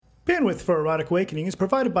Bandwidth for Erotic Awakening is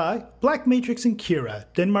provided by Black Matrix and Kira,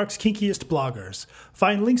 Denmark's kinkiest bloggers.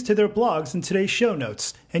 Find links to their blogs in today's show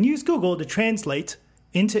notes, and use Google to translate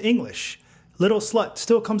into English. Little Slut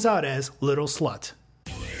still comes out as Little Slut.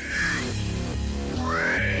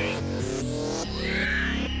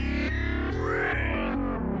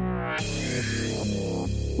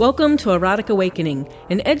 Welcome to Erotic Awakening,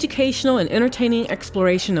 an educational and entertaining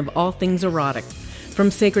exploration of all things erotic. From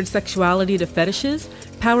sacred sexuality to fetishes,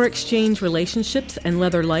 power exchange relationships and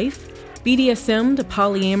leather life, BDSM to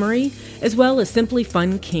polyamory, as well as simply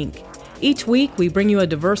fun kink. Each week, we bring you a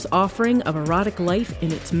diverse offering of erotic life in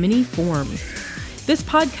its many forms. This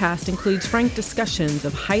podcast includes frank discussions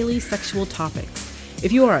of highly sexual topics.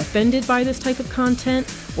 If you are offended by this type of content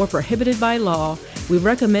or prohibited by law, we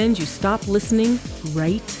recommend you stop listening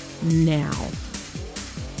right now.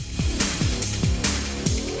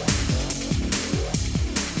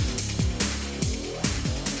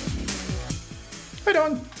 Hi,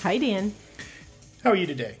 Dawn. Hi, Dan. How are you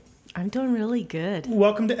today? I'm doing really good.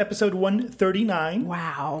 Welcome to episode 139.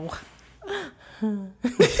 Wow.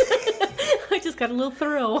 I just got a little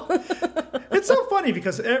thrill. It's so funny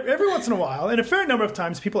because every once in a while, and a fair number of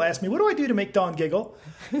times, people ask me, what do I do to make Dawn giggle?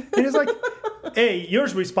 And it's like, A, your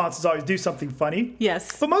response is always do something funny.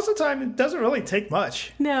 Yes. But most of the time, it doesn't really take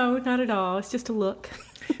much. No, not at all. It's just a look.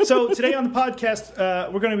 So today on the podcast,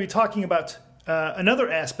 we're going to be talking about another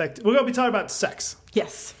aspect. We're going to be talking about sex.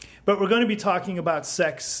 Yes. But we're going to be talking about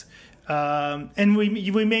sex, and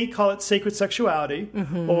we may call it sacred sexuality,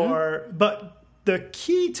 but the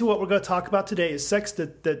key to what we're going to talk about today is sex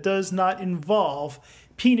that does not involve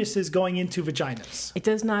penises going into vaginas. It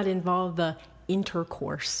does not involve the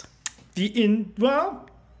intercourse.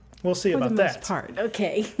 We'll see about that. For the most part,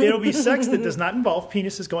 okay. It'll be sex that does not involve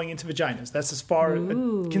penises going into vaginas. That's as far,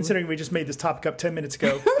 considering we just made this topic up 10 minutes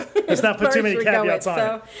ago. Let's not put too many caveats on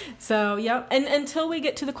it. So, yeah, and until we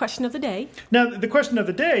get to the question of the day. Now, the question of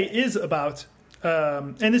the day is about...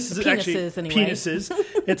 and this is actually penises.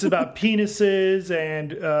 It's about penises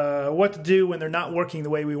and what to do when they're not working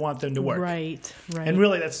the way we want them to work. Right. And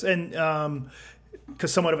really, that's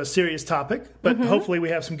because somewhat of a serious topic, but hopefully we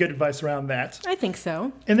have some good advice around that. I think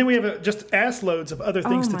so. And then we have just ass loads of other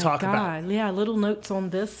things to talk about. Yeah, little notes on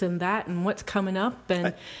this and that and what's coming up.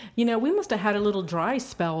 And, we must have had a little dry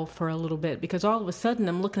spell for a little bit because all of a sudden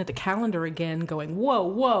I'm looking at the calendar again going,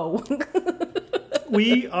 whoa.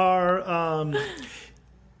 We are a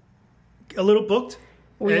little booked.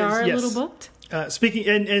 We are a little booked. Speaking,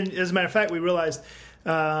 and as a matter of fact, we realized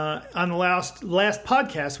on the last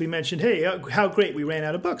podcast we mentioned, hey, how great we ran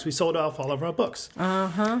out of books. We sold off all of our books.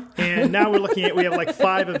 And now we have like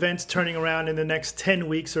 5 events turning around in the next 10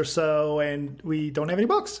 weeks or so, and we don't have any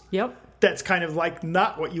books. Yep. That's kind of like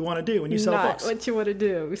not what you want to do when you sell books. Not what you want to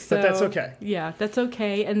do. So, but that's okay. Yeah, that's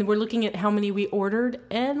okay. And we're looking at how many we ordered,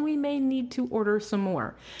 and we may need to order some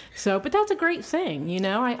more. So, but that's a great thing.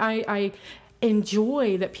 I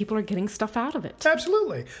enjoy that people are getting stuff out of it.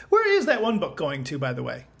 Absolutely. Where is that one book going to, by the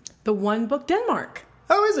way? The one book, Denmark.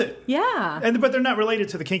 Oh, is it? Yeah. But they're not related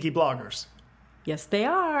to the kinky bloggers. Yes, they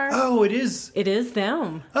are. Oh, it is? It is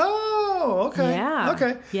them. Oh, okay. Yeah.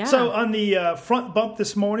 Okay. Yeah. So on the front bump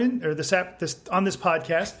this morning, or on this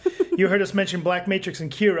podcast, you heard us mention Black Matrix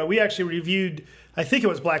and Kira. We actually reviewed, I think it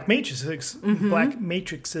was Black Matrix's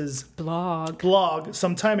blog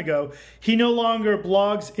some time ago. He no longer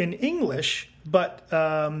blogs in English, but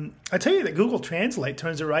I tell you that Google Translate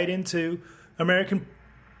turns it right into American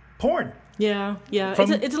porn. Yeah.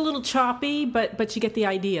 It's a little choppy, but you get the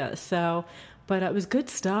idea. So, but it was good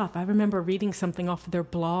stuff. I remember reading something off of their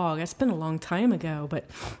blog. It's been a long time ago, but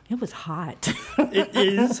it was hot. It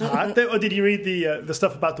is hot. Did you read the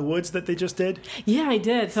stuff about the woods that they just did? Yeah, I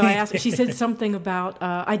did. So I asked her. She said something about.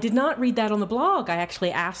 I did not read that on the blog. I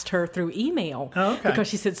actually asked her through email because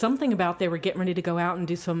she said something about they were getting ready to go out and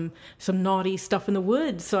do some naughty stuff in the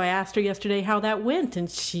woods. So I asked her yesterday how that went, and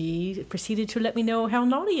she proceeded to let me know how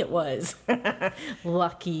naughty it was.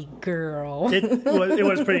 Lucky girl. It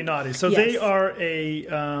was pretty naughty. So yes. They are a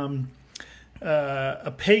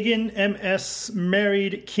pagan, MS,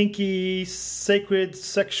 married, kinky, sacred,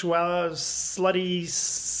 sexual,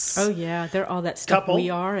 slutty. Oh yeah, they're all that stuff couple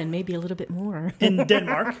we are, and maybe a little bit more in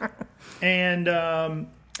Denmark. And I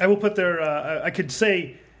will put their. I could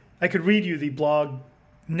read you the blog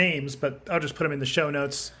names, but I'll just put them in the show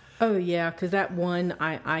notes. Oh yeah, because that one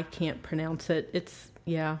I can't pronounce it. It's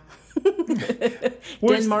yeah.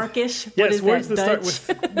 Denmarkish. Yes, words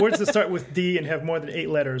that start with D and have more than 8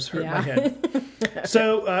 letters hurt my head.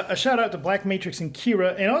 So a shout out to Black Matrix and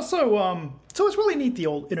Kira, and also so it's really neat the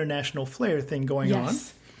old international flair thing going on.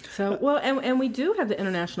 So, well, and we do have the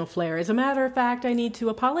international flair. As a matter of fact, I need to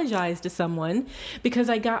apologize to someone because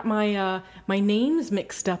I got my my names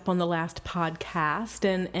mixed up on the last podcast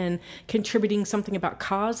and contributing something about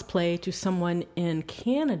cosplay to someone in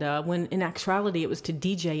Canada when in actuality it was to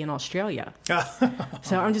DJ in Australia.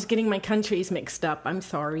 So I'm just getting my countries mixed up. I'm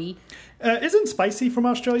sorry. Isn't Spicy from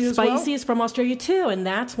Australia as well? Spicy is from Australia too, and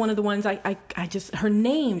that's one of the ones I just, her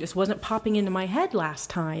name just wasn't popping into my head last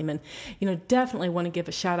time, and definitely want to give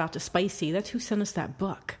a shout out to Spicy. That's who sent us that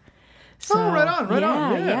book. So, right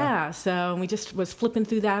on. Yeah. So we just was flipping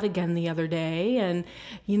through that again the other day, and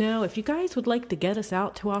if you guys would like to get us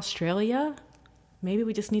out to Australia, maybe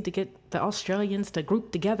we just need to get the Australians to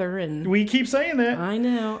group together. And we keep saying that. I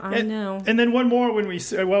know. And then one more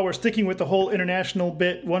while we're sticking with the whole international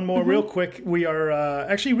bit, one more real quick. We are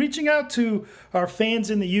actually reaching out to our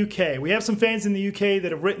fans in the UK. We have some fans in the UK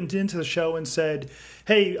that have written into the show and said,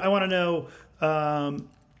 hey, I want to know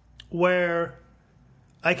where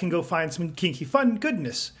I can go find some kinky fun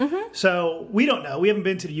goodness. So we don't know. We haven't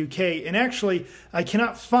been to the UK. And actually, I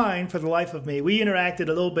cannot find for the life of me. We interacted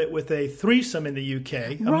a little bit with a threesome in the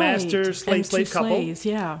UK. A master slave couple. Slaves,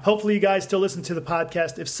 yeah. Hopefully you guys still listen to the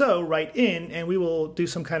podcast. If so, write in and we will do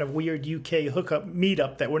some kind of weird UK hookup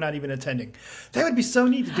meetup that we're not even attending. That would be so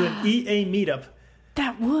neat to do an EA meetup.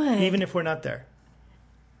 That would. Even if we're not there.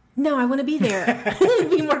 No, I want to be there.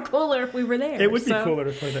 It'd be more cooler if we were there. It would be cooler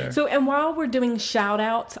if we're there. So, and while we're doing shout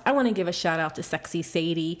outs, I want to give a shout out to Sexy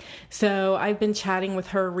Sadie. So I've been chatting with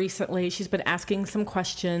her recently. She's been asking some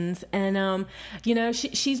questions and,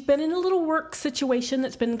 she's been in a little work situation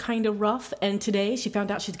that's been kind of rough. And today she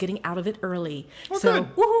found out she's getting out of it early. Oh, so,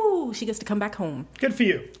 good. Woohoo! She gets to come back home. Good for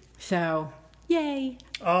you. So, yay.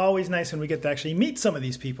 Always nice when we get to actually meet some of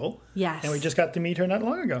these people. Yes. And we just got to meet her not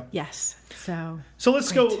long ago. Yes. So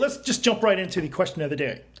let's just jump right into the question of the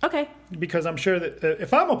day. Okay. Because I'm sure that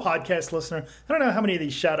if I'm a podcast listener, I don't know how many of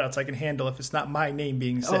these shout outs I can handle if it's not my name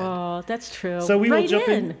being said. Oh, that's true. So we will jump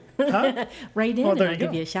in. Huh? Right in, and I'll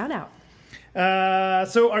give you a shout out.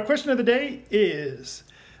 So our question of the day is,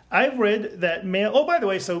 I've read that male... Oh, by the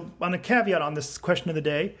way, so on a caveat on this question of the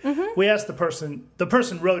day, we asked the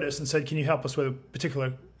person wrote us and said, can you help us with a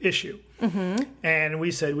particular issue? And we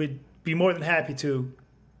said we'd be more than happy to.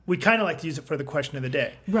 We kind of like to use it for the question of the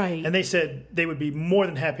day. Right. And they said they would be more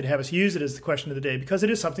than happy to have us use it as the question of the day because it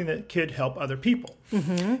is something that could help other people.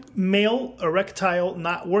 Male erectile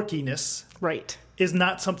not workiness is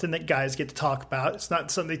not something that guys get to talk about. It's not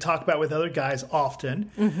something they talk about with other guys often.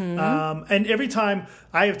 And every time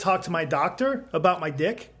I have talked to my doctor about my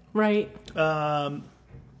dick, the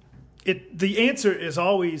answer is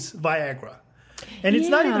always Viagra. And it's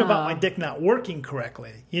not even about my dick not working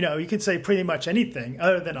correctly. You could say pretty much anything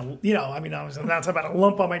other than I'm not talking about a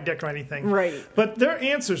lump on my dick or anything. Right. But their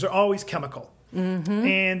answers are always chemical.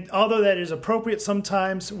 And although that is appropriate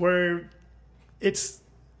sometimes where it's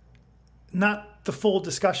not the full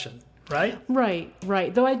discussion, right?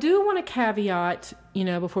 Right. Though I do want to caveat,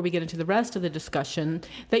 before we get into the rest of the discussion,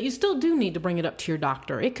 that you still do need to bring it up to your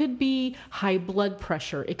doctor. It could be high blood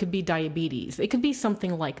pressure. It could be diabetes. It could be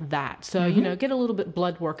something like that. So, get a little bit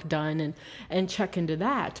blood work done and check into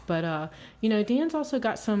that. But, Dan's also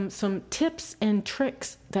got some tips and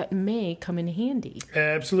tricks that may come in handy.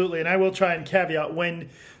 Absolutely. And I will try and caveat when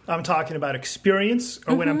I'm talking about experience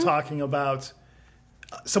or when I'm talking about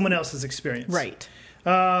someone else's experience. Right.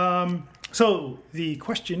 So the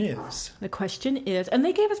question is, and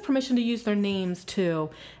they gave us permission to use their names too,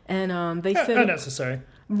 and they said unnecessary.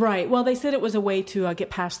 Right. Well, they said it was a way to get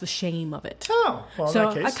past the shame of it. Oh, well, so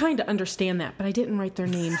in that case. I kind of understand that, but I didn't write their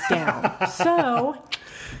names down. So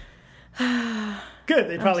good.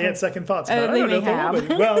 They probably had second thoughts. About they may have.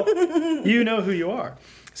 Well, you know who you are.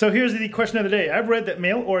 So here's the question of the day. I've read that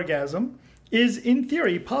male orgasm is, in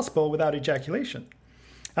theory, possible without ejaculation.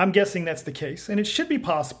 I'm guessing that's the case, and it should be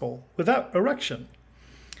possible without erection.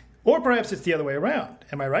 Or perhaps it's the other way around.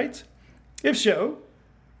 Am I right? If so,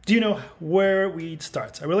 do you know where we'd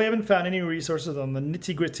start? I really haven't found any resources on the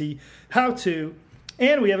nitty-gritty how-to,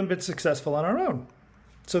 and we haven't been successful on our own.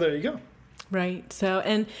 So there you go. Right. So,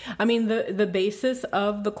 and I mean, the basis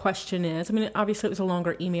of the question is, obviously it was a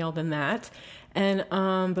longer email than that. And,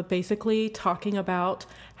 but basically talking about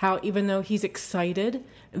how even though he's excited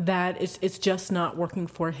that it's just not working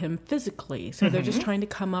for him physically. So they're just trying to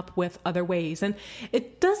come up with other ways. And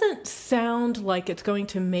it doesn't sound like it's going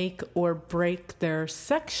to make or break their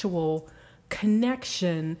sexual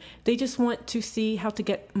connection. They just want to see how to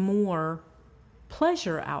get more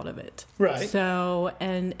pleasure out of it. Right. So,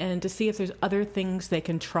 and to see if there's other things they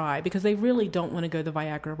can try because they really don't want to go the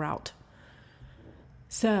Viagra route.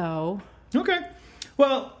 So... Okay.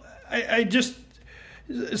 Well, I just,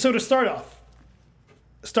 So to start off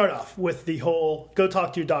with the whole go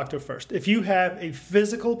talk to your doctor first. If you have a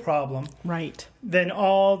physical problem, Right. then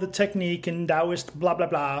all the technique and Taoist blah blah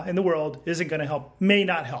blah in the world isn't going to help. May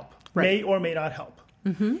not help. Right. May or may not help.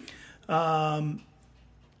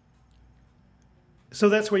 So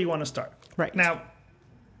that's where you want to start. Right. Now,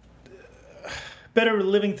 better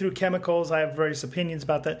living through chemicals. I have various opinions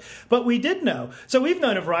about that, but we did know. So we've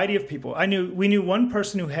known a variety of people. We knew one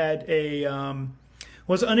person who had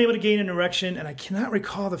was unable to gain an erection, and I cannot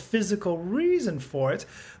recall the physical reason for it,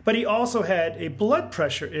 but he also had a blood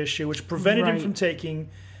pressure issue, which prevented him Right. from taking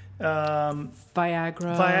Viagra.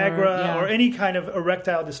 Viagra or yeah. any kind of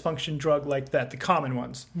erectile dysfunction drug like that, the common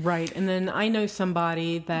ones. Right. And then I know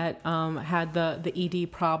somebody that had the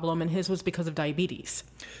ED problem, and his was because of diabetes.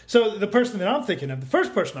 So the person that I'm thinking of, the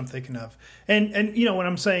first person I'm thinking of, and you know, when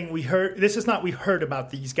I'm saying we heard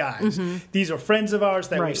about these guys. These are friends of ours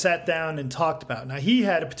that we Right. sat down and talked about. Now, he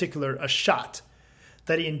had a shot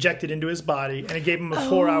that he injected into his body, and it gave him a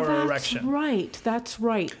 4-hour erection. That's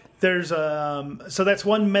right. There's so that's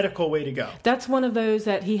one medical way to go. That's one of those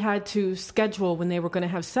that he had to schedule when they were going to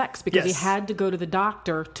have sex because Yes. he had to go to the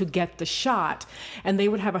doctor to get the shot. And they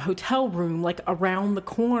would have a hotel room like around the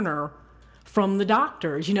corner from the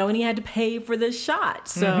doctors, you know, and he had to pay for this shot.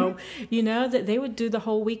 So, you know, that they would do the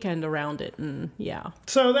whole weekend around it. And yeah.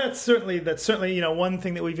 So that's certainly you know, one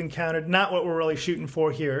thing that we've encountered. Not what we're really shooting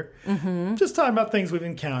for here. Just talking about things we've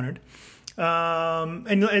encountered.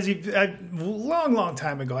 And a long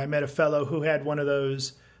time ago, I met a fellow who had one of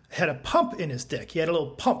those, had a pump in his dick. He had a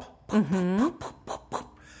little pump.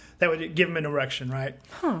 That would give him an erection, right?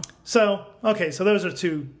 So, okay, so those are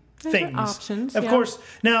two things. options, Of yeah. course,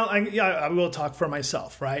 now I will talk for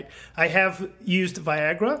myself, right? I have used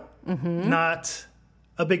Viagra, not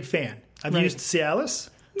a big fan. I've Right. used Cialis,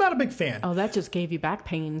 not a big fan. Oh, that just gave you back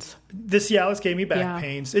pains. The Cialis gave me back Yeah.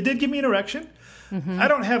 pains. It did give me an erection. I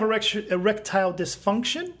don't have erectile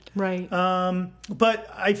dysfunction, Right. but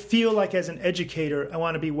I feel like as an educator, I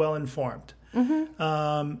want to be well informed.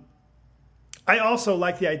 I also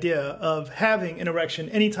like the idea of having an erection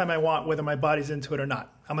anytime I want, whether my body's into it or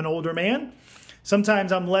not. I'm an older man.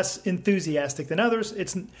 Sometimes I'm less enthusiastic than others.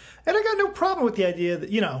 And I got no problem with the idea that,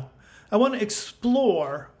 you know, I want to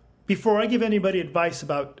explore before I give anybody advice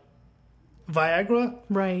about Viagra.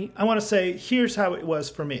 Right. I want to say, here's how it was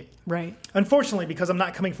for me. Right. Unfortunately, because I'm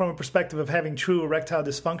not coming from a perspective of having true erectile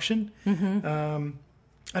dysfunction,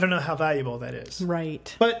 I don't know how valuable that is.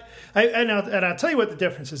 Right. But I'll tell you what the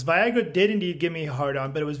difference is. Viagra did indeed give me a hard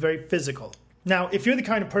on, but it was very physical. Now, if you're the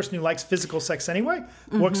kind of person who likes physical sex anyway,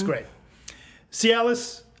 works great.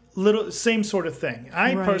 Cialis, same sort of thing.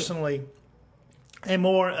 I Right. personally am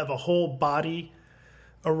more of a whole body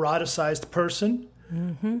eroticized person.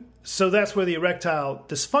 So that's where the erectile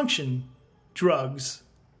dysfunction drugs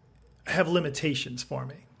have limitations for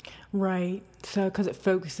me. Right. So, because it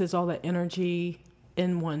focuses all that energy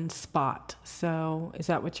in one spot. So, is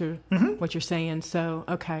that what you're saying? So,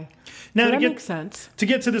 okay. Now, So to that get- makes sense. To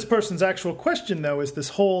get to this person's actual question, though, is this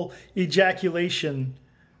whole ejaculation,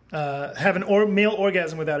 have male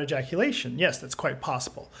orgasm without ejaculation. Yes, that's quite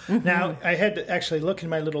possible. Now, I had to actually look in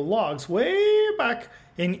my little logs way back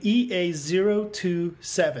in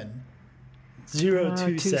EA027. 027.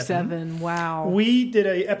 27. Wow. We did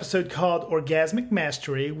an episode called Orgasmic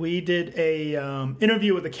Mastery. We did a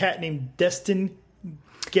interview with a cat named Destin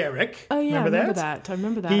Garrick. Oh, yeah. Remember I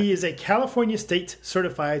remember that. He is a California State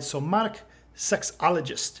certified somatic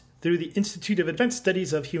sexologist through the Institute of Advanced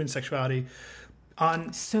Studies of Human Sexuality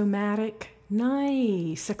on... Somatic.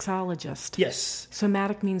 Nice. Sexologist. Yes.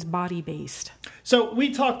 Somatic means body-based. So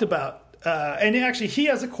we talked about, and actually he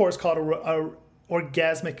has a course called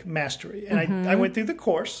Orgasmic Mastery. And I went through the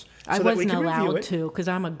course so I that we wasn't could review allowed it. to because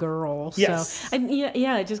I'm a girl. Yes. So, and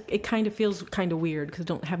it kind of feels kind of weird because I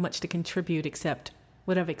don't have much to contribute except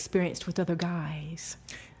what I've experienced with other guys.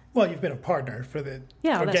 Well, you've been a partner for the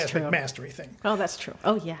that's true. Orgasmic Mastery thing. Oh, that's true.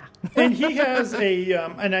 Oh, yeah. And he has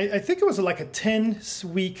and I think it was like a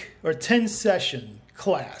 10-week or 10-session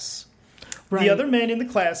class. Right. The other men in the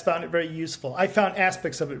class found it very useful. I found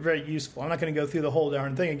aspects of it very useful. I'm not going to go through the whole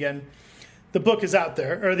darn thing again. The book is out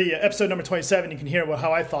there, or the episode number 27. You can hear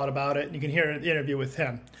how I thought about it, and you can hear the interview with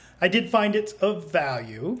him. I did find it of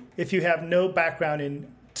value if you have no background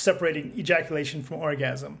in separating ejaculation from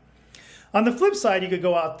orgasm. On the flip side, you could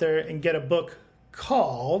go out there and get a book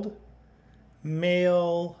called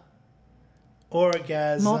Male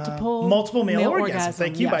Orgasm. Multiple Male Orgasm.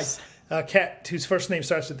 Thank you, yes. by a cat whose first name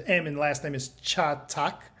starts with M and last name is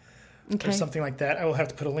Chatak. Okay. Or something like that. I will have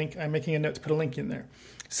to put a link. I'm making a note to put a link in there.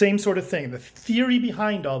 Same sort of thing. The theory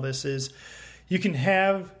behind all this is you can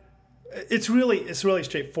have it's really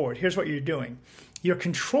straightforward. Here's what you're doing. You're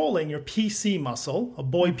controlling your PC muscle, a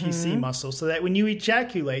boy PC muscle, so that when you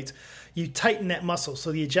ejaculate, you tighten that muscle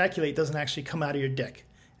so the ejaculate doesn't actually come out of your dick.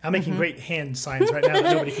 I'm making great hand signs right now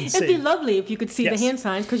that nobody can see. It'd be lovely if you could see the hand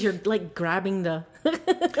signs because you're like grabbing the...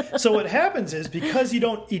 So what happens is because you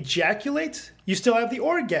don't ejaculate, you still have the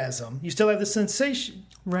orgasm. You still have the sensation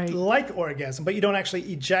like orgasm, but you don't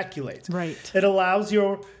actually ejaculate. Right. It allows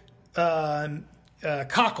your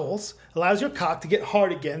cockles, allows your cock to get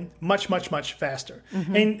hard again much, much, much faster.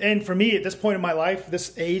 And for me, at this point in my life,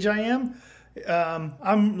 this age I am,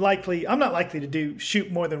 I'm not likely to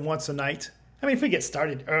shoot more than once a night. I mean, if we get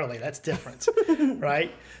started early, that's different,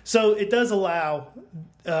 right? So it does allow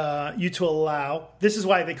you to allow, this is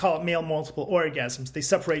why they call it male multiple orgasms. They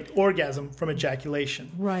separate orgasm from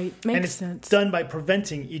ejaculation. Right, makes sense. And it's done by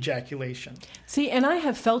preventing ejaculation. See, and I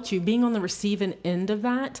have felt you, being on the receiving end of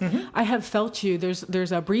that, I have felt you,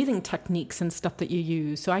 there's breathing techniques and stuff that you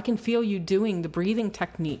use. So I can feel you doing the breathing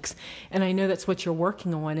techniques, and I know that's what you're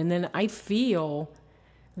working on. And then I feel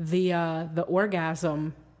the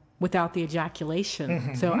orgasm without the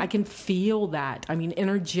ejaculation. So I can feel that. I mean,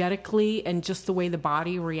 energetically and just the way the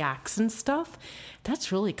body reacts and stuff.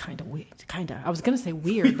 That's really kind of weird. I was going to say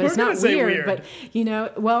weird, but it's not weird. But,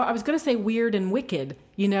 I was going to say weird and wicked,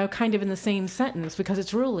 kind of in the same sentence because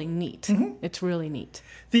it's really neat. It's really neat.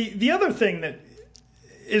 The other thing that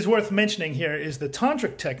is worth mentioning here is the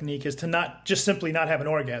tantric technique is to not just simply not have an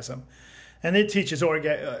orgasm. And it teaches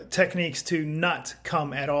techniques to not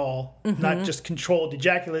come at all, not just controlled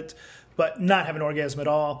ejaculate, but not have an orgasm at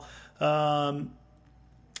all.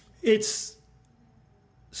 It's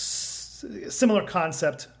similar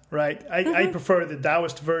concept, right? I prefer the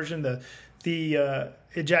Taoist version, the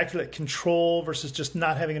ejaculate control versus just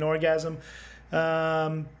not having an orgasm.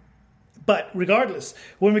 But regardless,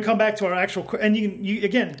 when we come back to our actual, and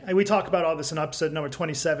we talk about all this in episode number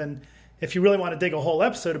 27. If you really want to dig a whole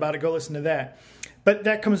episode about it, go listen to that. But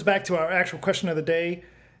that comes back to our actual question of the day.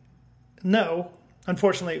 No,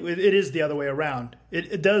 unfortunately, it is the other way around.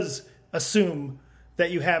 It does assume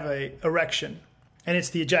that you have an erection, and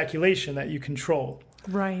it's the ejaculation that you control.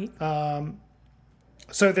 Right.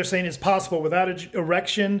 So they're saying it's possible without an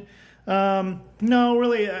erection. No,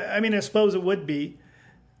 really, I suppose it would be.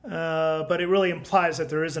 But it really implies that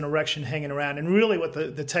there is an erection hanging around. And really what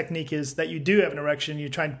the technique is that you do have an erection, you're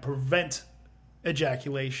trying to prevent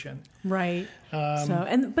ejaculation. Right.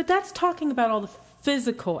 But that's talking about all the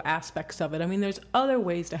physical aspects of it. I mean, there's other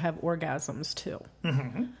ways to have orgasms too.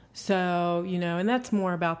 So, and that's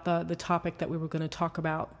more about the topic that we were going to talk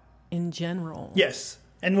about in general. Yes.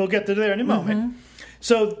 And we'll get to there in a moment.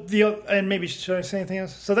 So and maybe should I say anything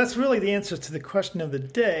else? So that's really the answer to the question of the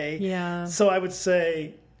day. Yeah. So I would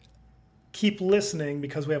say keep listening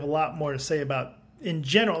because we have a lot more to say about, in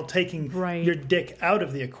general, taking your dick out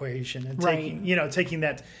of the equation and taking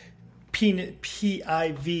that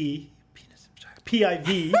PIV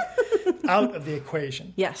out of the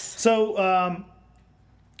equation. Yes. So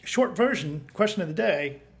short version, question of the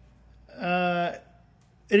day.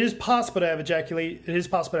 It is possible to have ejaculate. It is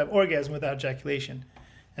possible to have orgasm without ejaculation,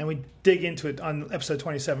 and we dig into it on episode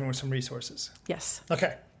 27 with some resources. Yes.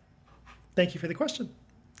 Okay. Thank you for the question.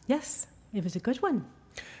 Yes, it was a good one.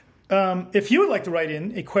 If you would like to write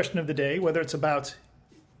in a question of the day, whether it's about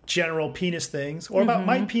general penis things or about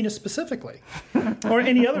my penis specifically, or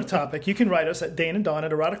any other topic, you can write us at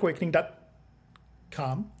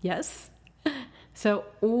daneanddawn@eroticawakening.com. Yes. So,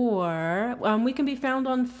 or we can be found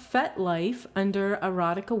on FetLife under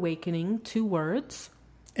Erotic Awakening, 2 words.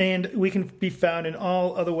 And we can be found in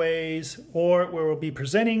all other ways, or where we'll be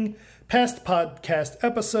presenting past podcast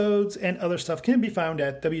episodes and other stuff can be found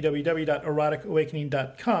at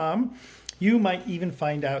www.eroticawakening.com. You might even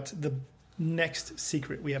find out the next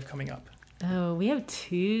secret we have coming up. Oh, we have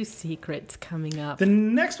 2 secrets coming up. The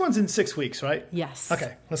next one's in 6 weeks, right? Yes.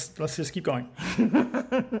 Okay, let's just keep going.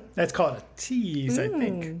 Let's call it a tease, I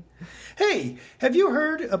think. Hey, have you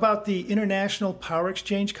heard about the International Power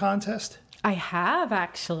Exchange Contest? I have,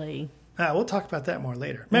 actually. We'll talk about that more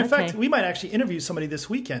later. Matter of fact, we might actually interview somebody this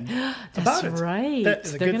weekend about it. That's right. That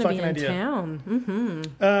is a good fucking idea. They're going to be in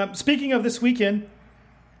town. Speaking of this weekend,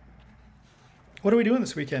 what are we doing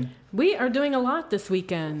this weekend? We are doing a lot this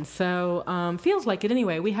weekend, so feels like it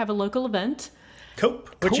anyway. We have a local event.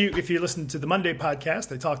 Cope. Which if you listen to the Monday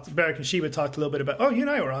podcast, Barrick and Sheba talked a little bit about, you and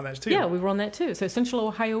I were on that too. Yeah, we were on that too. So Central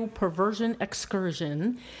Ohio Perversion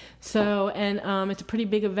Excursion. So, and it's a pretty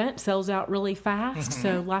big event, sells out really fast.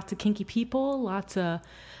 So lots of kinky people, lots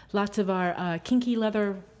of our kinky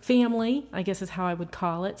leather family, I guess is how I would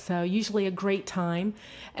call it. So usually a great time.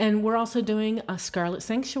 And we're also doing a Scarlet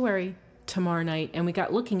Sanctuary tomorrow night, and we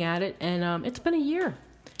got looking at it, and it's been a year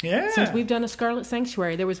since we've done a Scarlet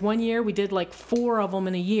Sanctuary. There was one year we did like 4 of them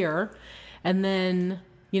in a year, and then,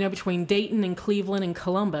 between Dayton and Cleveland and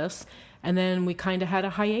Columbus, and then we kind of had a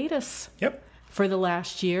hiatus for the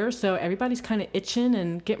last year. So everybody's kind of itching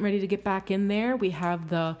and getting ready to get back in there. We have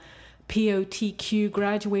the POTQ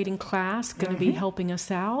graduating class going to be helping us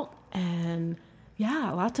out, and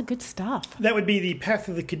lots of good stuff. That would be the Path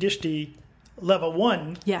of the Kadishti Level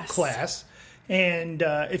 1 class. And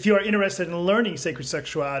if you are interested in learning sacred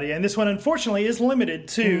sexuality, and this one unfortunately is limited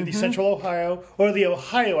to the Central Ohio, or the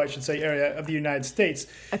Ohio, I should say, area of the United States.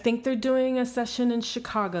 I think they're doing a session in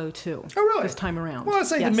Chicago too. Oh, really? This time around. Well, let's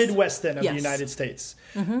say the Midwest then of the United States.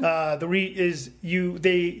 The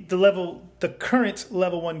current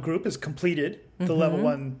level 1 group is completed. The level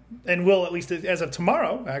 1, and will, at least as of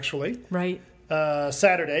tomorrow, actually. Right.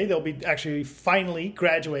 Saturday, they'll be actually finally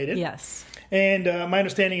graduated. Yes. And my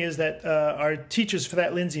understanding is that our teachers for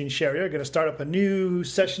that, Lindsay and Sherry, are going to start up a new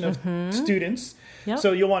session of students. Yep.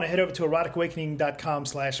 So you'll want to head over to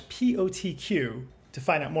eroticawakening.com/POTQ to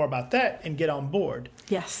find out more about that and get on board.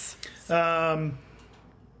 Yes. All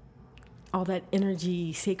that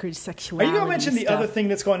energy, sacred sexuality. Are you going to mention the other thing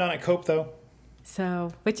that's going on at COPE, though?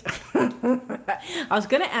 So, which I was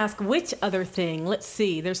going to ask which other thing. Let's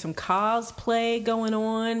see. There's some cosplay going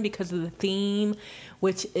on because of the theme,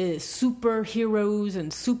 which is superheroes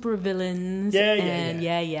and supervillains.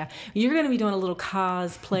 Yeah. You're going to be doing a little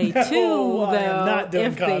cosplay too, though. I am not doing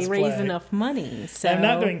if cosplay. They raise enough money. So I'm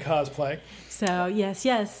not doing cosplay. So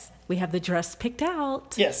yes. We have the dress picked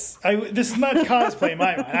out. Yes, this is not cosplay in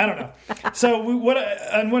my mind. I don't know. So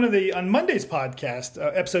on Monday's podcast,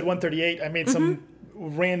 episode 138, I made some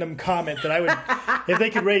random comment that I would, if they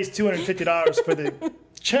could raise $250 for the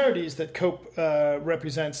charities that COPE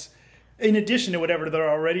represents, in addition to whatever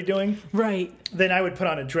they're already doing, right? Then I would put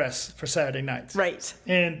on a dress for Saturday nights, right?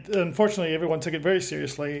 And unfortunately, everyone took it very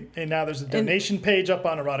seriously. And now there's a donation page up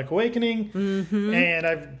on Erotic Awakening, and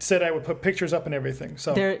I've said I would put pictures up and everything.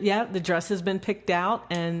 So the dress has been picked out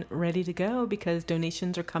and ready to go because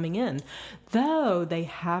donations are coming in, though they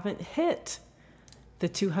haven't hit the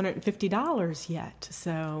 $250 yet.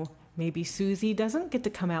 So maybe Susie doesn't get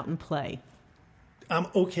to come out and play. I'm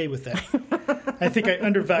okay with that. I think I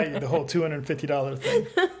undervalued the whole $250 thing.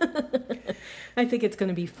 I think it's going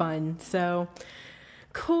to be fun. So,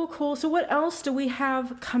 cool. So what else do we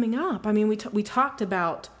have coming up? I mean, we talked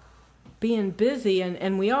about being busy,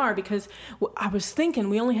 and we are, because I was thinking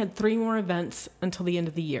we only had 3 more events until the end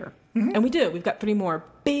of the year. And we do. We've got 3 more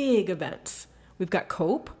big events. We've got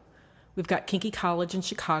COPE, we've got Kinky College in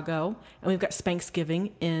Chicago, and we've got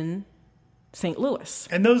Spanksgiving in St. Louis.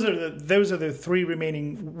 And those are the 3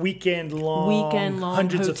 remaining weekend long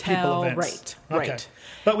hundreds hotel, of people events. Right.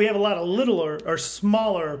 But we have a lot of littler or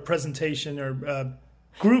smaller presentation or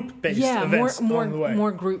group-based events along the way.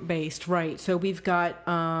 More group-based, right. So we've got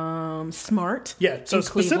SMART. Yeah, so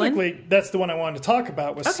specifically, Cleveland. that's the one I wanted to talk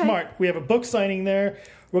about was SMART. We have a book signing there.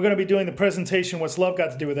 We're going to be doing the presentation, What's Love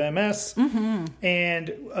Got to Do with MS?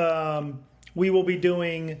 And we will be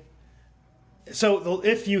doing... So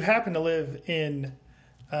if you happen to live in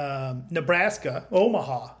Nebraska,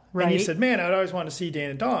 Omaha, right. and you said, man, I'd always want to see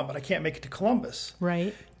Dan and Dawn, but I can't make it to Columbus.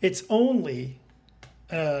 Right. It's only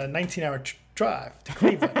a 19-hour drive to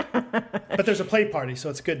Cleveland. But there's a play party, so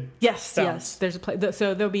it's good. Yes. There's a play.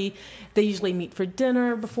 So they usually meet for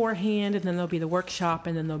dinner beforehand, and then there'll be the workshop,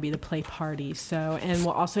 and then there'll be the play party. So, and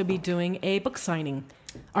we'll also be doing a book signing.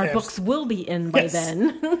 Our books will be in by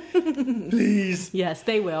then. Please. Yes,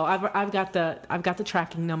 they will. I've got the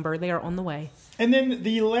tracking number. They are on the way. And then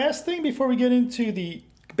the last thing before we get into the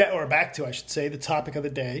topic of the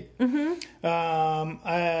day.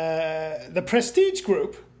 The Prestige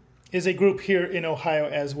Group is a group here in Ohio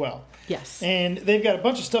as well. Yes. And they've got a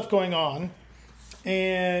bunch of stuff going on.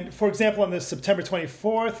 And for example, on this September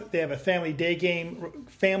 24th, they have a family day game.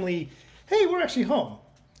 Hey, we're actually home.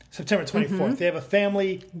 September 24th. They have a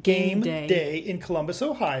family game day in Columbus,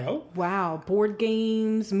 Ohio. Wow. Board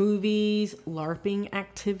games, movies, LARPing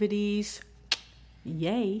activities.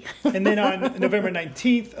 Yay. And then on November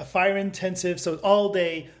 19th, a fire intensive, so all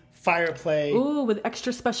day fire play. Ooh, with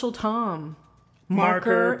extra special Tom.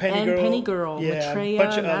 Marker and Penny Girl. Maitreya,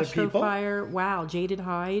 bunch of other people. Fire. Wow, Jaded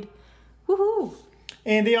Hyde. Woohoo.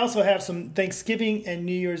 And they also have some Thanksgiving and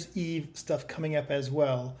New Year's Eve stuff coming up as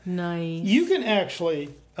well. Nice. You can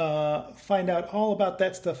actually find out all about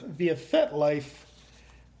that stuff via FetLife.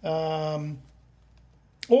 Or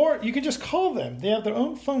you can just call them. They have their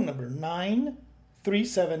own phone number,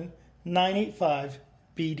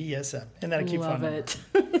 937-985-BDSM. And that'll keep phone number. Love it.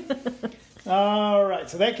 All right,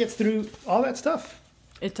 so that gets through all that stuff.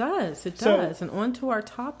 It does. It does. And on to our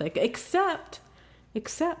topic. Except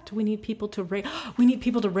we need people to rate. We need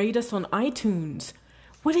people to rate us on iTunes.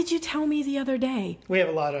 What did you tell me the other day? We have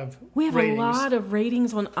a lot of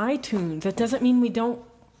ratings on iTunes. That doesn't mean we don't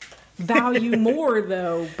value more,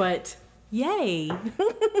 though. But yay!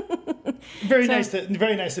 Very nice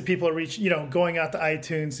that people are going out to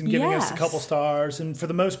iTunes and giving us a couple stars. And for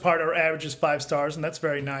the most part, our average is 5 stars, and that's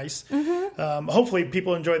very nice. Hopefully,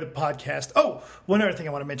 people enjoy the podcast. Oh, one other thing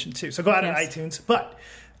I want to mention too. So go out to iTunes, but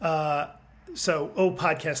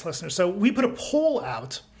podcast listeners. So we put a poll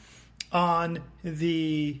out on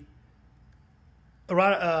the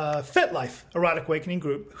FetLife Erotic Awakening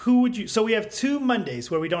group. Who would you? So we have 2 Mondays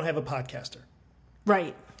where we don't have a podcaster,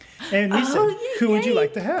 right? And we said, who would you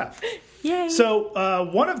like to have? Yay!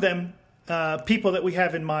 So one of them, people that we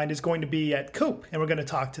have in mind, is going to be at Coop, and we're going to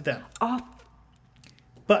talk to them. Oh.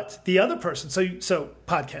 But the other person, so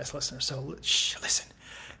podcast listeners, so listen.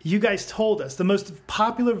 You guys told us the most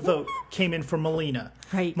popular vote came in for Melina.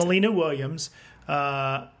 Right. Melina Williams,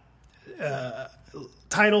 title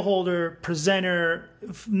holder, presenter,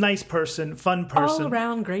 nice person, fun person. All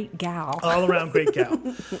around great gal.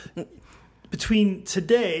 Between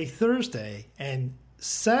today, Thursday, and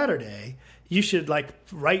Saturday, you should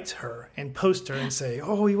write her and post her and say,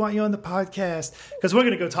 "Oh, we want you on the podcast," because we're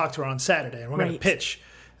going to go talk to her on Saturday and we're going to pitch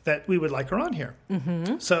that we would like her on here.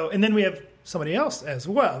 Mm-hmm. So, and then we have somebody else as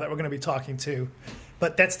well that we're going to be talking to,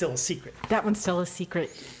 but that's still a secret. That one's still a secret.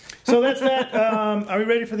 So that's that. Are we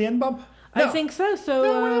ready for the end bump? No. I think so. So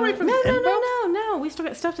no, we're not ready for the end bump. No. We still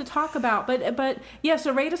got stuff to talk about. But yeah.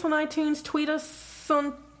 So rate us on iTunes, tweet us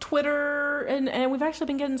on Twitter, and we've actually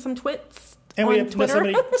been getting some twits. And on we have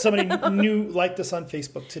Twitter. somebody new liked us on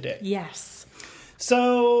Facebook today. Yes.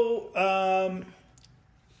 So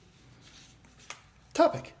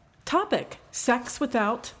topic: sex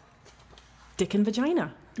without dick and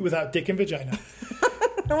vagina. Without dick and vagina.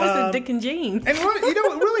 I almost said Dick and Jane. And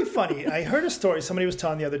really funny. I heard a story somebody was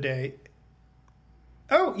telling the other day.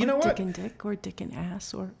 Oh, you know what? Dick and dick or dick and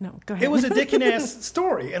ass or no, go ahead. It was a dick and ass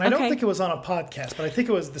story, and I don't think it was on a podcast, but I think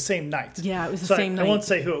it was the same night. Yeah, it was the same night. I won't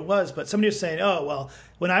say who it was, but somebody was saying, "Oh, well,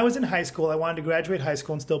 when I was in high school, I wanted to graduate high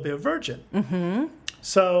school and still be a virgin. Mm-hmm.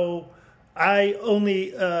 So I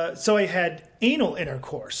only, I had anal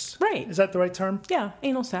intercourse. Right? Is that the right term? Yeah,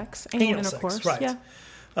 anal sex, anal intercourse. Sex, right? Yeah.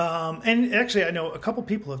 And actually, I know a couple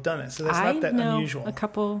people have done it, so that's not that unusual. A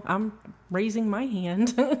couple. I'm raising my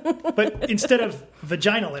hand. But instead of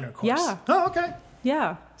vaginal intercourse. Yeah. Oh, okay.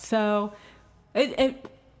 Yeah. So,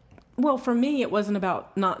 well, for me, it wasn't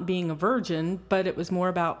about not being a virgin, but it was more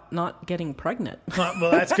about not getting pregnant.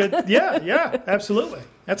 Well, that's good. Yeah, absolutely.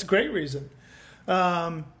 That's a great reason.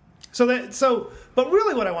 But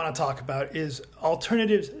really what I want to talk about is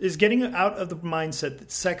alternatives, is getting out of the mindset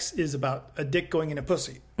that sex is about a dick going in a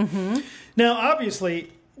pussy. Mm-hmm. Now,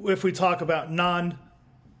 obviously, if we talk about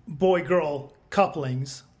non-boy-girl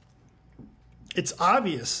couplings, it's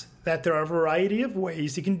obvious that there are a variety of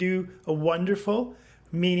ways you can do a wonderful,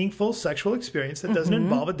 meaningful sexual experience that doesn't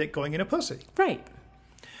involve a dick going in a pussy. Right.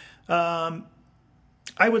 I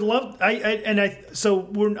would love. I'm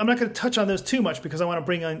not going to touch on those too much because I want to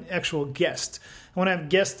bring on actual guests. I want to have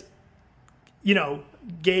guests,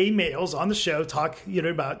 gay males on the show talk,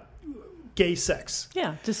 about gay sex.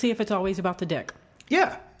 Yeah, to see if it's always about the dick.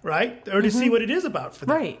 Yeah, right. Or to see what it is about for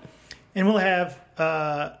them. Right. And we'll have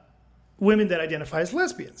women that identify as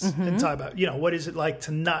lesbians and talk about, what is it like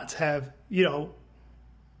to not have,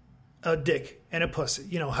 a dick and a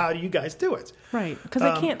pussy. How do you guys do it? Right, because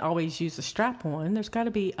they can't always use a strap-on. There's got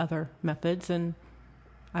to be other methods, and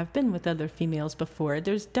I've been with other females before.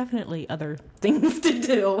 There's definitely other things to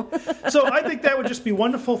do. So I think that would just be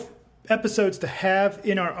wonderful episodes to have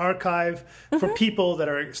in our archive for people that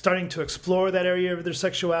are starting to explore that area of their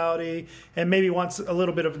sexuality and maybe wants a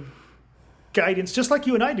little bit of guidance, just like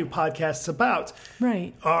you and I do podcasts about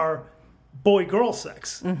our boy-girl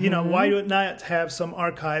sex. Why not have some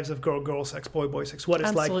archives of girl-girl sex, boy-boy sex, what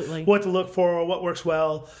it's like, what to look for, what works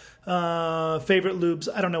well, favorite lubes.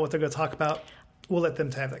 I don't know what they're going to talk about. We'll let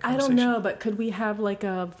them have that conversation. I don't know, but could we have like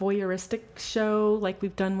a voyeuristic show like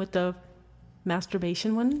we've done with the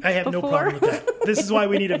masturbation one I have no problem with that. This is why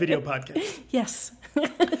we need a video podcast. Yes.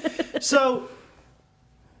 So,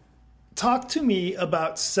 talk to me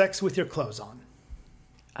about sex with your clothes on.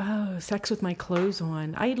 Oh, sex with my clothes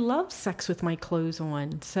on. I love sex with my clothes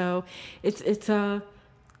on. So it's to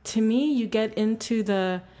me, you get into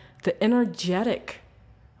the energetic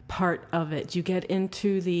part of it. You get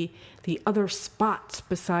into the other spots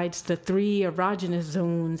besides the 3 erogenous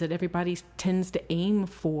zones that everybody tends to aim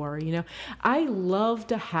for. I love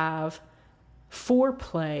to have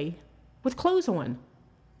foreplay with clothes on.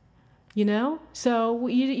 You know, so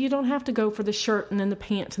you don't have to go for the shirt and then the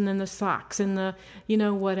pants and then the socks and the,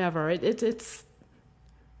 whatever. It's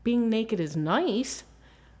being naked is nice,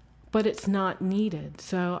 but it's not needed.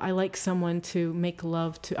 So I like someone to make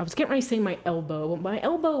love to. I was getting ready to say my elbow. My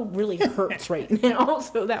elbow really hurts right now,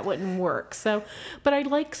 so that wouldn't work. So, but I'd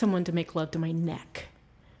like someone to make love to my neck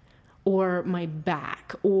or my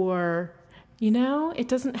back, or, it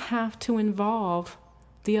doesn't have to involve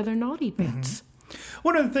the other naughty bits. Mm-hmm.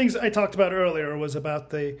 One of the things I talked about earlier was about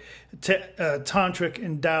the tantric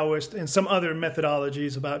and Taoist and some other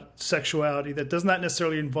methodologies about sexuality that does not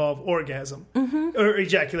necessarily involve orgasm, or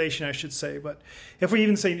ejaculation, I should say. But if we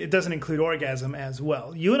even say it doesn't include orgasm as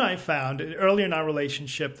well. You and I found earlier in our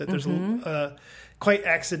relationship that there's quite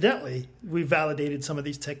accidentally, we validated some of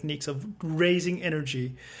these techniques of raising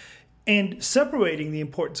energy and separating the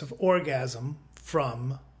importance of orgasm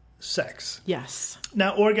from sex. Yes.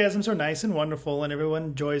 Now, orgasms are nice and wonderful, and everyone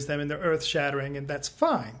enjoys them, and they're earth-shattering, and that's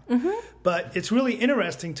fine. But it's really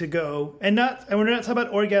interesting to go, and we're not talking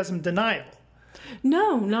about orgasm denial.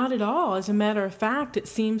 No, not at all. As a matter of fact, it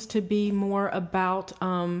seems to be more about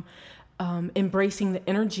embracing the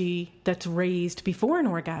energy that's raised before an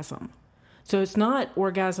orgasm. So it's not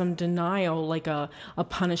orgasm denial like a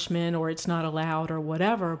punishment, or it's not allowed or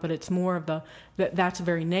whatever, but it's more of that's a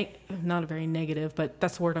very not a very negative, but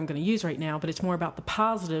that's the word I'm going to use right now, but it's more about the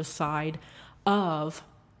positive side of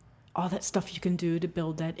all that stuff you can do to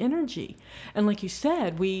build that energy. And like you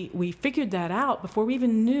said, we figured that out before we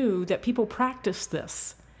even knew that people practice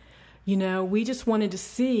this. We just wanted to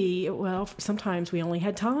see, well, sometimes we only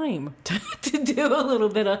had time to do a little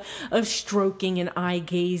bit of stroking and eye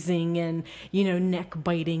gazing and, neck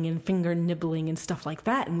biting and finger nibbling and stuff like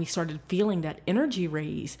that. And we started feeling that energy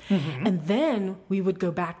raise. And then we would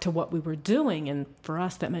go back to what we were doing. And for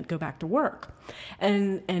us, that meant go back to work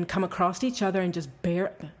and come across each other and just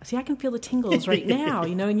see, I can feel the tingles right now,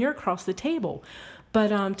 and you're across the table.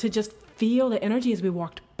 But to just feel the energy as we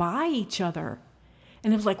walked by each other.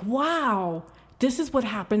 And it was like, wow, this is what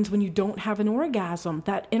happens when you don't have an orgasm.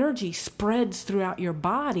 That energy spreads throughout your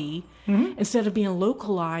body instead of being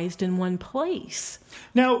localized in one place.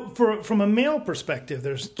 Now, from a male perspective,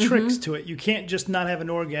 there's tricks to it. You can't just not have an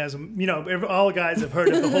orgasm. All guys have heard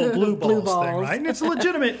of the whole blue balls thing, right? And it's a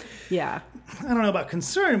legitimate, yeah. I don't know about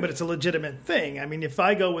concern, but it's a legitimate thing. I mean, if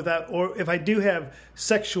I go without, or if I do have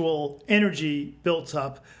sexual energy built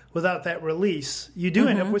up, without that release, you do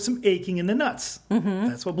end up with some aching in the nuts.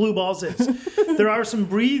 That's what blue balls is. There are some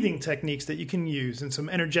breathing techniques that you can use and some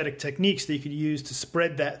energetic techniques that you could use to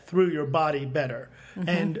spread that through your body better.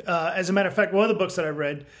 And as a matter of fact, one of the books that I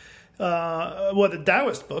read, the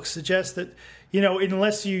Taoist books suggest that,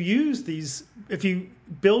 unless you use these, if you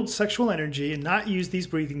build sexual energy and not use these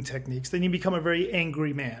breathing techniques, then you become a very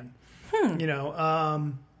angry man.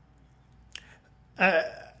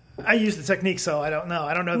 I use the technique, so I don't know.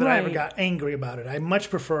 I don't know that I ever got angry about it. I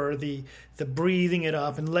much prefer the breathing it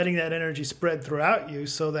up and letting that energy spread throughout you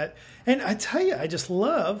so that... And I tell you, I just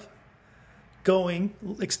love going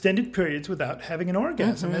extended periods without having an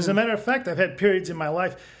orgasm. As a matter of fact, I've had periods in my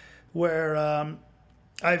life where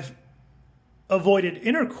I've avoided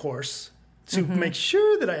intercourse to make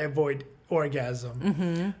sure that I avoid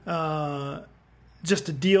orgasm. Just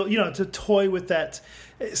to deal, to toy with that.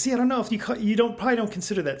 See, I don't know if you probably don't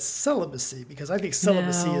consider that celibacy, because I think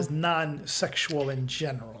celibacy is non-sexual in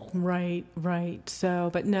general. Right.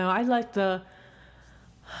 So, but no, I like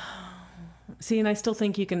see, and I still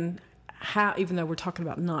think you can have, even though we're talking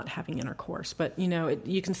about not having intercourse, but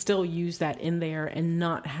you can still use that in there and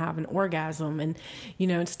not have an orgasm, and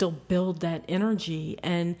and still build that energy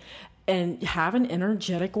and have an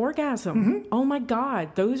energetic orgasm. Oh my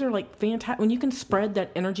God, those are like fantastic. When you can spread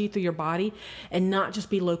that energy through your body and not just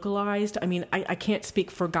be localized. I mean, I can't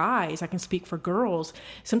speak for guys. I can speak for girls.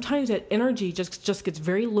 Sometimes that energy just gets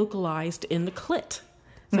very localized in the clit,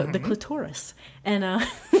 so the clitoris, and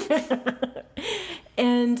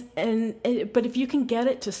but if you can get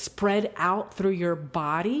it to spread out through your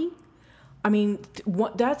body. I mean,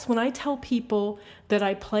 that's when I tell people that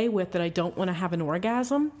I play with that I don't want to have an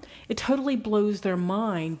orgasm, it totally blows their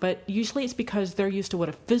mind. But usually it's because they're used to what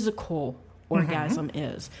a physical orgasm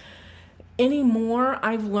is. Anymore,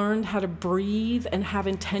 I've learned how to breathe and have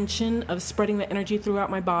intention of spreading the energy throughout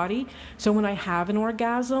my body. So when I have an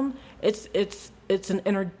orgasm, it's an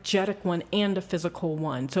energetic one and a physical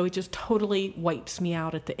one. So it just totally wipes me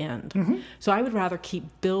out at the end. So I would rather keep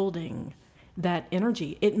building that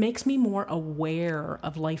energy. It makes me more aware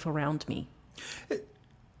of life around me.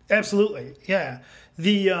 Absolutely, yeah.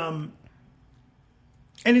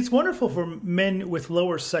 And it's wonderful for men with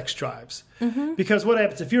lower sex drives. Because what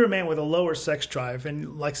happens if you're a man with a lower sex drive,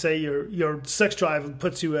 and like say your sex drive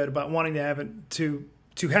puts you at about wanting to have to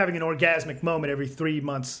having an orgasmic moment every 3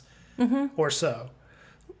 months or so.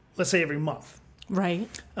 Let's say every month. Right.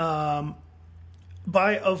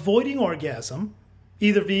 By avoiding orgasm,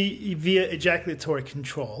 either via ejaculatory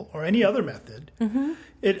control or any other method,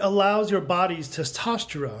 it allows your body's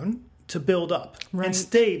testosterone to build up and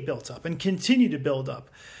stay built up and continue to build up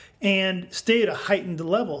and stay at a heightened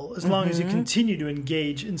level as long as you continue to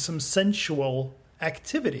engage in some sensual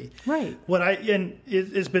activity. Right.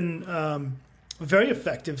 It's been a very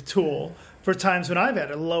effective tool for times when I've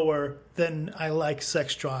had a lower than I like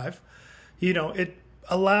sex drive. It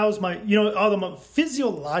allows although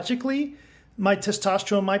physiologically my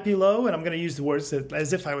testosterone might be low, and I'm going to use the words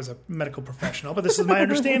as if I was a medical professional, but this is my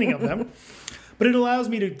understanding of them. But it allows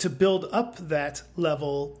me to build up that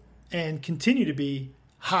level and continue to be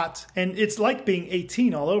hot. And it's like being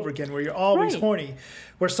 18 all over again, where you're always horny,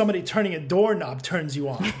 where somebody turning a doorknob turns you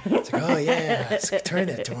on. It's like, oh, yeah, turn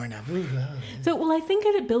that doorknob. So, I think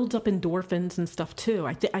that it builds up endorphins and stuff, too.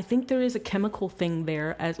 I think there is a chemical thing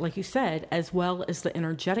there, as like you said, as well as the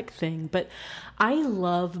energetic thing. But I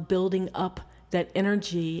love building up that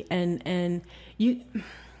energy. And you,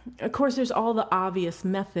 of course, there's all the obvious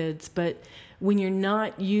methods, but when you're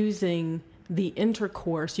not using the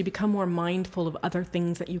intercourse, you become more mindful of other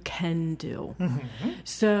things that you can do.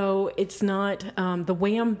 So it's not the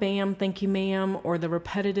wham, bam, thank you, ma'am, or the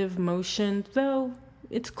repetitive motion, though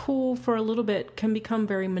it's cool for a little bit, can become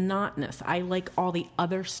very monotonous. I like all the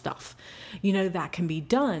other stuff, that can be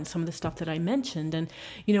done, some of the stuff that I mentioned. And,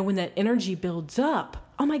 when that energy builds up,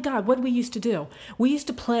 oh my God, what did we used to do? We used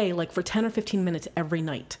to play like for 10 or 15 minutes every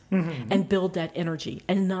night and build that energy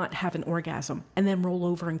and not have an orgasm and then roll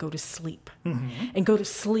over and go to sleep and go to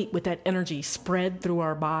sleep with that energy spread through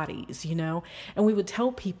our bodies, And we would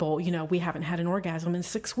tell people, we haven't had an orgasm in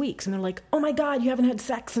 6 weeks. And they're like, oh my God, you haven't had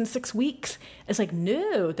sex in 6 weeks? It's like,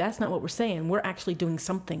 no, that's not what we're saying. We're actually doing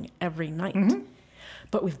something every night.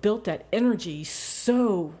 But we've built that energy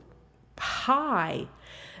so high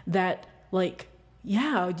that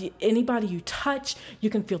anybody you touch, you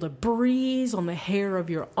can feel the breeze on the hair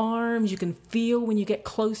of your arms. You can feel when you get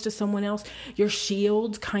close to someone else, your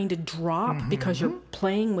shields kind of drop because you're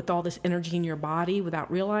playing with all this energy in your body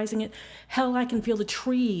without realizing it. Hell, I can feel the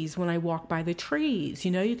trees when I walk by the trees.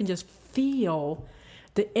 You can just feel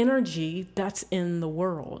the energy that's in the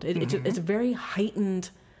world. It's a very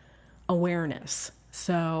heightened awareness.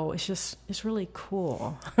 So it's really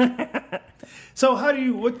cool. So how do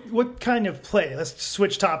you, what kind of play? Let's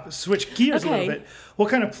switch gears a little bit. What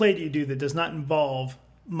kind of play do you do that does not involve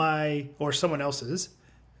my or someone else's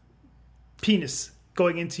penis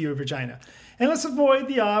going into your vagina? And let's avoid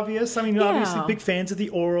the obvious. Obviously big fans of the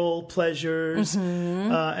oral pleasures,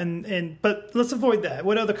 but let's avoid that.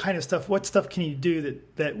 What other kind of stuff, what stuff can you do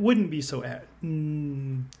that wouldn't be so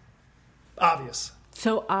obvious?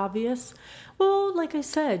 So obvious? Well, like I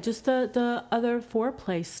said, just the other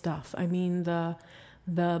foreplay stuff.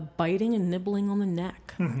 The biting and nibbling on the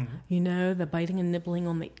neck, the biting and nibbling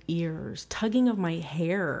on the ears, tugging of my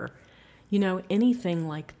hair, anything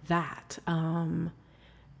like that.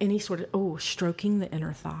 Any sort of, stroking the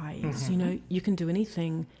inner thighs, you can do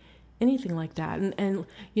anything like that. And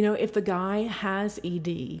if the guy has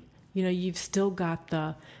ED, you've still got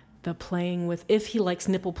the playing with, if he likes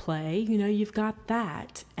nipple play, you've got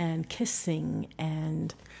that, and kissing,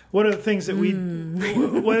 and one of the things that we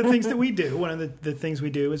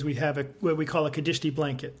do is we have what we call a Kadishti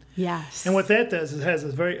blanket. Yes. And what that does is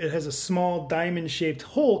it has a small diamond shaped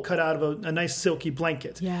hole cut out of a nice silky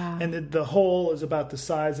blanket. Yeah. And the hole is about the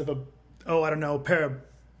size of a pair of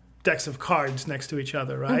decks of cards next to each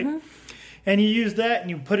other, right? And you use that and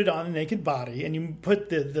you put it on a naked body, and you put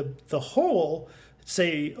the hole,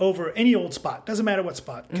 say, over any old spot. Doesn't matter what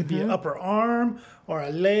spot. It could be an upper arm or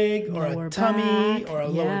a leg or lower a tummy back, or a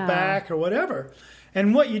lower back or whatever.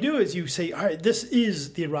 And what you do is you say, all right, this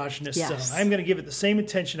is the erogenous zone. I'm going to give it the same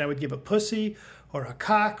attention I would give a pussy or a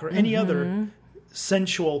cock or any other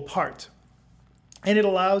sensual part. And it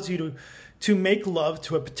allows you to make love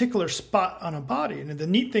to a particular spot on a body. And the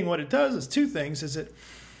neat thing, what it does is two things. Is it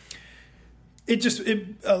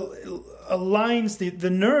aligns the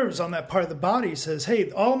nerves on that part of the body, says, hey,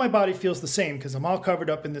 all of my body feels the same because I'm all covered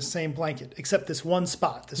up in this same blanket, except this one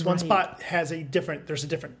spot. This one spot has there's a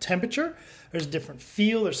different temperature, there's a different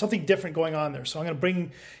feel, there's something different going on there. So I'm going to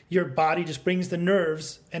bring, your body just brings the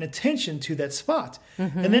nerves and attention to that spot.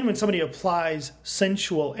 And then when somebody applies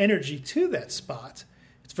sensual energy to that spot,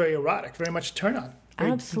 it's very erotic, very much turn on.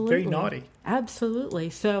 Absolutely. Very naughty. Absolutely.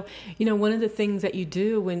 So, one of the things that you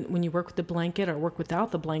do when you work with the blanket or work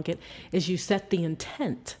without the blanket is you set the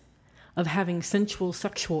intent of having sensual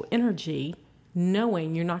sexual energy,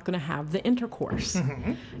 knowing you're not going to have the intercourse,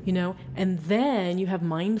 and then you have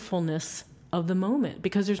mindfulness of the moment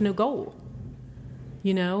because there's no goal.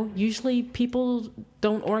 Usually people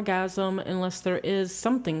don't orgasm unless there is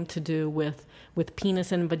something to do with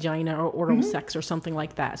penis and vagina or oral sex or something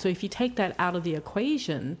like that. So if you take that out of the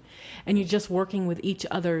equation and you're just working with each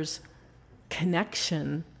other's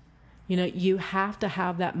connection, you have to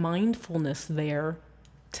have that mindfulness there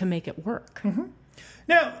to make it work.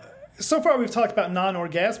 Now, so far we've talked about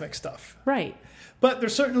non-orgasmic stuff. Right. But there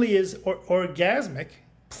certainly is orgasmic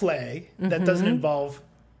play that doesn't involve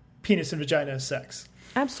penis and vagina sex.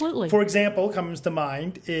 Absolutely. For example, comes to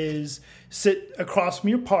mind is sit across from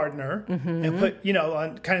your partner and put,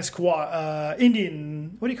 on kind of squat,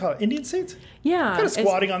 Indian, what do you call it? Indian seats? Yeah. Kind of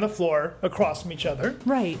squatting on the floor across from each other.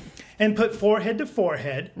 Right. And put forehead to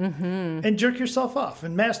forehead and jerk yourself off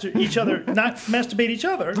and master each other, not masturbate each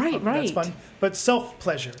other. Right. That's fun. But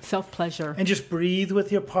self-pleasure. Self-pleasure. And just breathe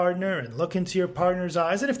with your partner and look into your partner's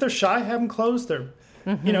eyes. And if they're shy, have them close their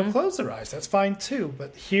close their eyes. That's fine too.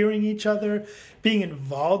 But hearing each other, being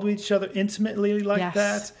involved with each other intimately like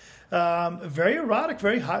that, very erotic,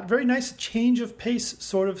 very hot, very nice change of pace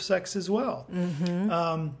sort of sex as well.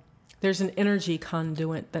 There's an energy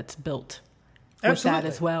conduit that's built with that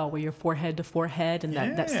as well, where you're forehead to forehead and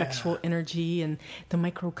that sexual energy and the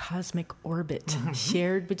microcosmic orbit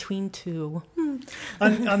shared between two.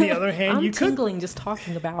 On the other hand, I'm you tingling just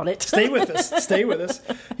talking about it. Stay with us.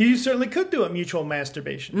 You certainly could do a mutual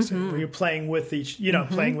masturbation where you're playing with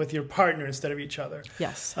playing with your partner instead of each other.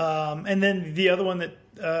 Yes. And then the other one that,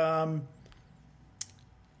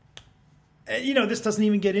 this doesn't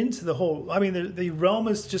even get into the whole, the realm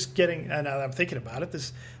is just getting, and now that I'm thinking about it,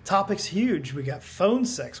 this topic's huge. We got phone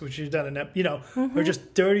sex, which you've done or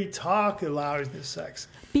just dirty talk allowing this sex.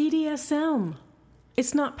 BDSM.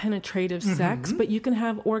 It's not penetrative sex, but you can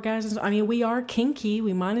have orgasms. We are kinky.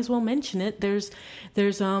 We might as well mention it. There's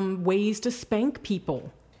ways to spank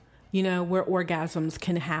people, where orgasms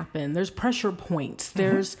can happen. There's pressure points.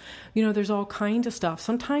 There's all kinds of stuff.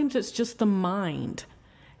 Sometimes it's just the mind,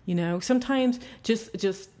 sometimes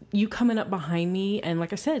just you coming up behind me and,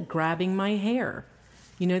 like I said, grabbing my hair,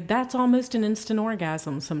 that's almost an instant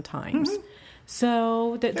orgasm sometimes.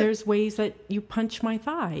 So there's ways that you punch my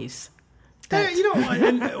thighs.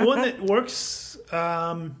 And one that works,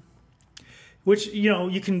 which,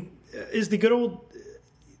 you can, is the good old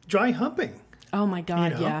dry humping. Oh my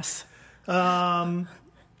God, yes.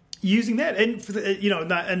 Using that. And,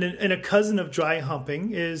 and a cousin of dry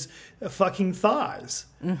humping is fucking thighs.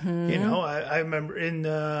 I remember in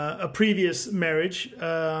a previous marriage,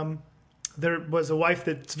 there was a wife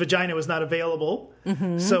that's vagina was not available,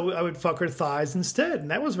 so I would fuck her thighs instead,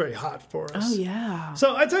 and that was very hot for us. Oh, yeah.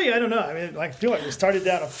 So I tell you, I don't know. I feel like we started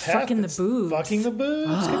down a path. Fucking the boobs. Fucking the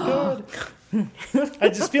boobs. Oh. Good. I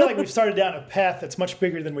just feel like we've started down a path that's much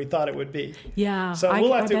bigger than we thought it would be. Yeah. So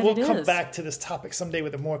we'll come back to this topic someday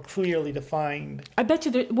with a more clearly defined. I bet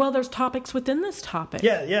you there's topics within this topic.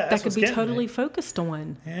 Yeah. That could be totally focused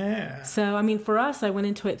on. Yeah. So, for us, I went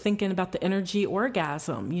into it thinking about the energy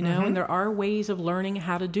orgasm, and there are ways of learning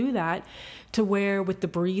how to do that to where with the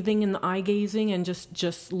breathing and the eye gazing and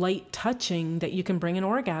just light touching that you can bring an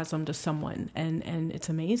orgasm to someone. And it's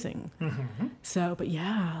amazing. So, but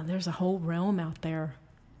yeah, there's a whole realm out there.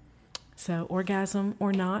 So orgasm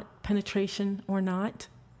or not, penetration or not.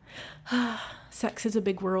 Sex is a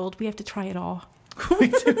big world. We have to try it all.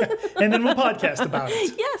 And then we'll podcast about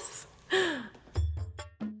it. Yes.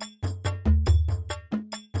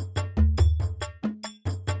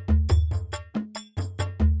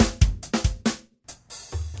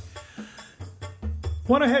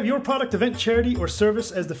 Want to have your product, event, charity, or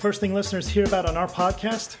service as the first thing listeners hear about on our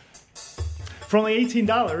podcast? For only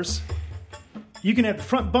 $18, you can have the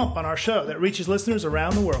front bump on our show that reaches listeners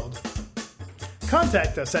around the world.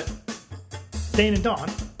 Contact us at Dan and Dawn.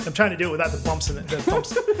 I'm trying to do it without the bumps in it.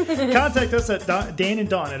 Contact us at Dan and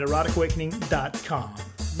Dawn at eroticawakening.com.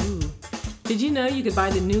 Ooh. Did you know you could buy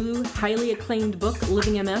the new, highly acclaimed book,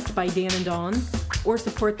 Living MS by Dan and Dawn? Or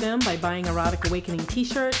support them by buying Erotic Awakening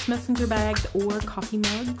t-shirts, messenger bags, or coffee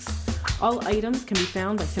mugs. All items can be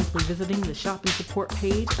found by simply visiting the shop and support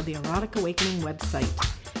page of the Erotic Awakening website.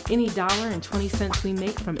 Any $1.20 we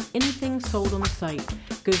make from anything sold on the site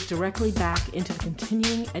goes directly back into the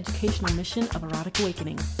continuing educational mission of Erotic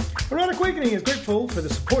Awakening. Erotic Awakening is grateful for the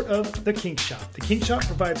support of The Kink Shop. The Kink Shop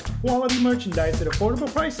provides quality merchandise at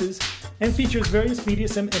affordable prices and features various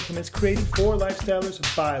BDSM implements created for lifestylers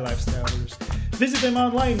by lifestylers. Visit them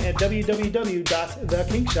online at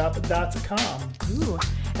www.thekinkshop.com. Ooh.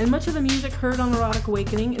 And much of the music heard on Erotic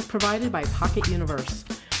Awakening is provided by Pocket Universe,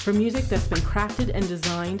 for music that's been crafted and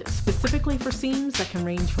designed specifically for scenes that can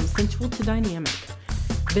range from sensual to dynamic.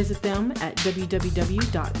 Visit them at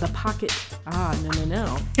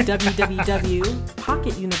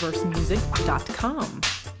www.pocketuniversemusic.com.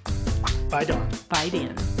 Bye, Dawn. Bye,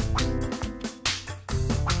 Dan.